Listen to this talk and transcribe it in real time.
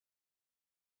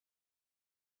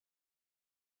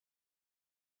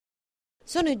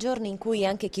Sono i giorni in cui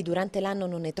anche chi durante l'anno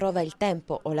non ne trova il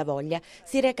tempo o la voglia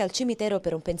si reca al cimitero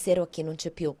per un pensiero a chi non c'è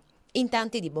più. In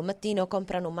tanti di buon mattino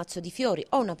comprano un mazzo di fiori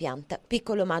o una pianta,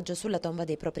 piccolo omaggio sulla tomba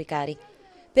dei propri cari.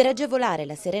 Per agevolare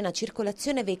la serena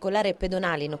circolazione veicolare e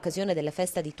pedonale in occasione della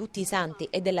festa di tutti i santi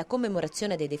e della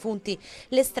commemorazione dei defunti,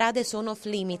 le strade sono off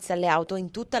limits alle auto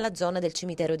in tutta la zona del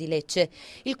cimitero di Lecce.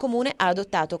 Il comune ha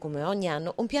adottato, come ogni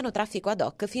anno, un piano traffico ad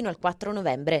hoc fino al 4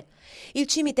 novembre. Il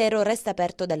cimitero resta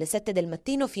aperto dalle 7 del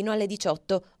mattino fino alle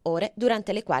 18, ore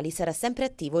durante le quali sarà sempre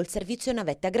attivo il servizio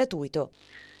navetta gratuito.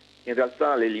 In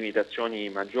realtà le limitazioni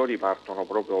maggiori partono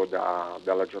proprio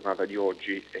dalla giornata di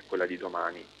oggi e quella di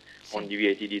domani, con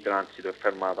divieti di transito e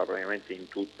fermata praticamente in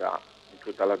tutta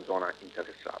la zona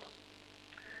interessata.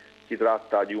 Si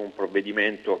tratta di un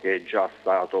provvedimento che è già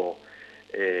stato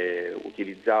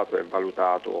utilizzato e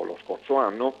valutato lo scorso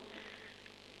anno.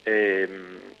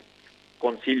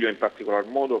 Consiglio in particolar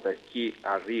modo per chi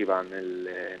arriva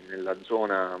nella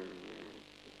zona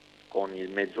con il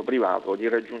mezzo privato di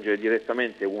raggiungere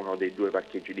direttamente uno dei due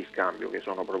parcheggi di scambio che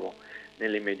sono proprio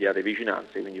nelle immediate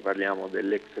vicinanze, quindi parliamo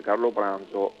dell'ex Carlo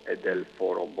Pranzo e del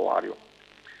Foro Boario,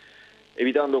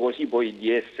 evitando così poi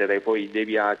di essere poi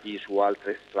deviati su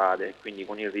altre strade, quindi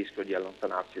con il rischio di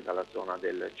allontanarsi dalla zona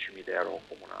del cimitero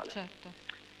comunale. Certo.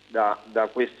 Da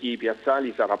questi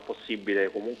piazzali sarà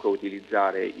possibile comunque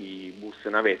utilizzare i bus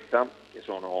navetta, che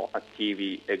sono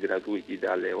attivi e gratuiti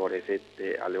dalle ore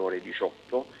 7 alle ore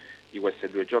 18 di queste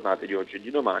due giornate, di oggi e di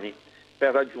domani,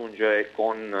 per raggiungere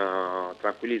con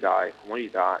tranquillità e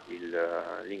comodità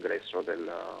l'ingresso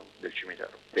del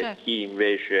cimitero. Per chi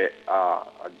invece ha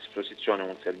a disposizione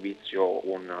un servizio,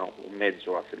 un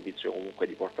mezzo a servizio comunque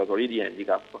di portatori di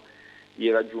handicap, di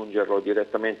raggiungerlo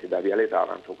direttamente da Viale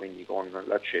Taranto, quindi con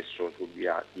l'accesso su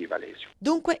via di Valesio.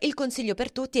 Dunque il consiglio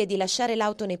per tutti è di lasciare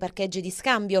l'auto nei parcheggi di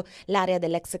scambio, l'area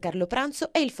dell'ex Carlo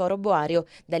Pranzo e il Foro Boario.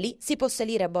 Da lì si può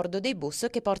salire a bordo dei bus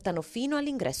che portano fino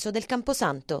all'ingresso del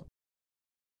Camposanto.